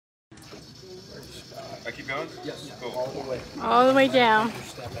I keep going? Yes. Cool. All the way down.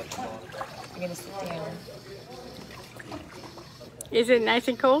 I'm going to sit down. Is it nice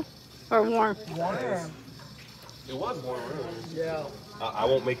and cold or warm? Warm. It was warm earlier. Yeah. I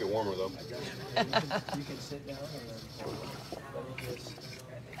won't make it warmer though. You can sit down and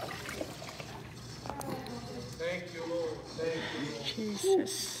Thank you, Lord. Thank you.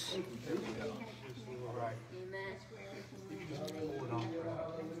 Jesus. All right.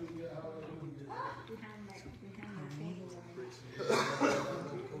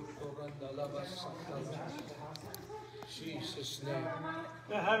 Jesus' name.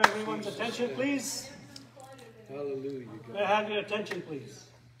 May I have everyone's attention, please? Hallelujah. May I have your attention, please?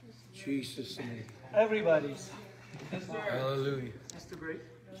 Jesus' name. Everybody's. Hallelujah. Sister Grace.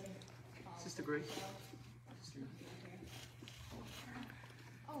 Sister Grace.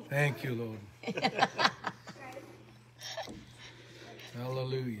 Thank you, Lord.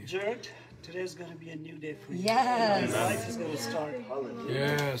 Hallelujah. Jared, today's going to be a new day for you. Yes. Your life is going to start.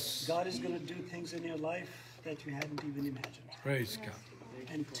 Yes. God is going to do things in your life that you hadn't even imagined. Praise God.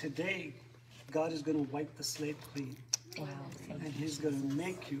 And today, God is going to wipe the slate clean. Wow. And He's going to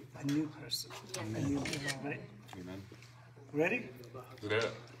make you a new person. A new person, right? Amen. Ready? Yeah.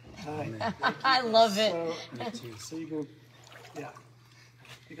 All right. I love it. So you go, yeah.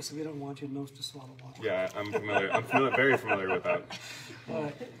 Because we don't want your nose to swallow water. Yeah, I'm familiar. Very familiar with that. All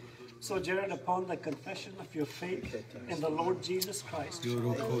right. So, Jared, upon the confession of your faith in the Lord Jesus Christ,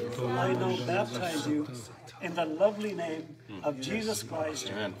 I now baptize you in the lovely name of Jesus Christ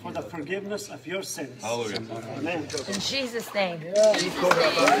Amen. for the forgiveness of your sins. Hallelujah. Amen. In Jesus' name. Yes.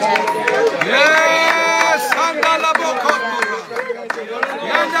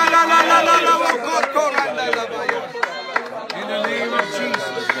 In the name of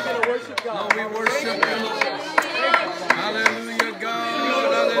Jesus. Lord, we worship you. Hallelujah,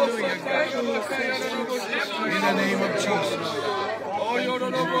 God. Hallelujah, God. In the name of Jesus.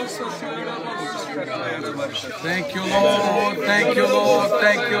 Thank you, Lord. Thank you, Lord.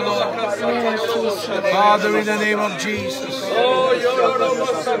 Thank you, Lord. Father, in the name of Jesus.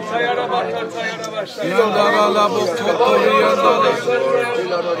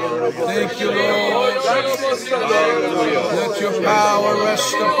 Thank you, Lord. Let your power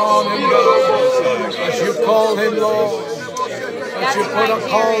rest upon him, God. As you call him, Lord. As you put a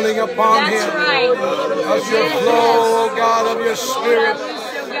calling upon him. As you flow, O God, of your Spirit.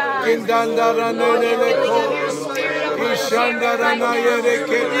 In the name of Jesus. In the name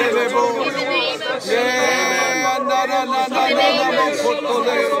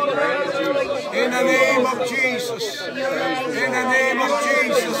of Jesus. In the name of Jesus. In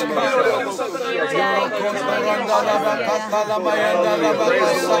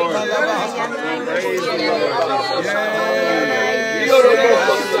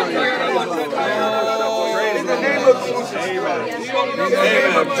the name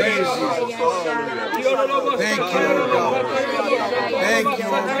of Jesus. Thank you, God. Thank you, God. Thank you.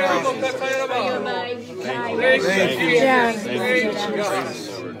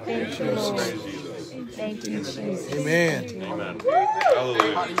 Thank you, Lord. Thank you, Jesus. Amen. Amen.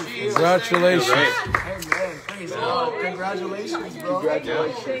 Hallelujah. Congratulations. Amen. Praise God. Congratulations, bro.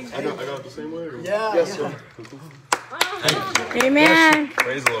 Congratulations. I got the same way. Yeah. Yes, sir. Amen.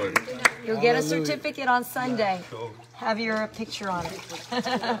 Praise the Lord. You'll get a certificate on Sunday. Have your picture on it.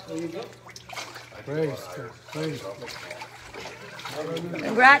 Praise God. Praise God.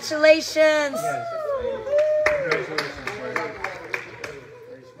 Congratulations. Congratulations.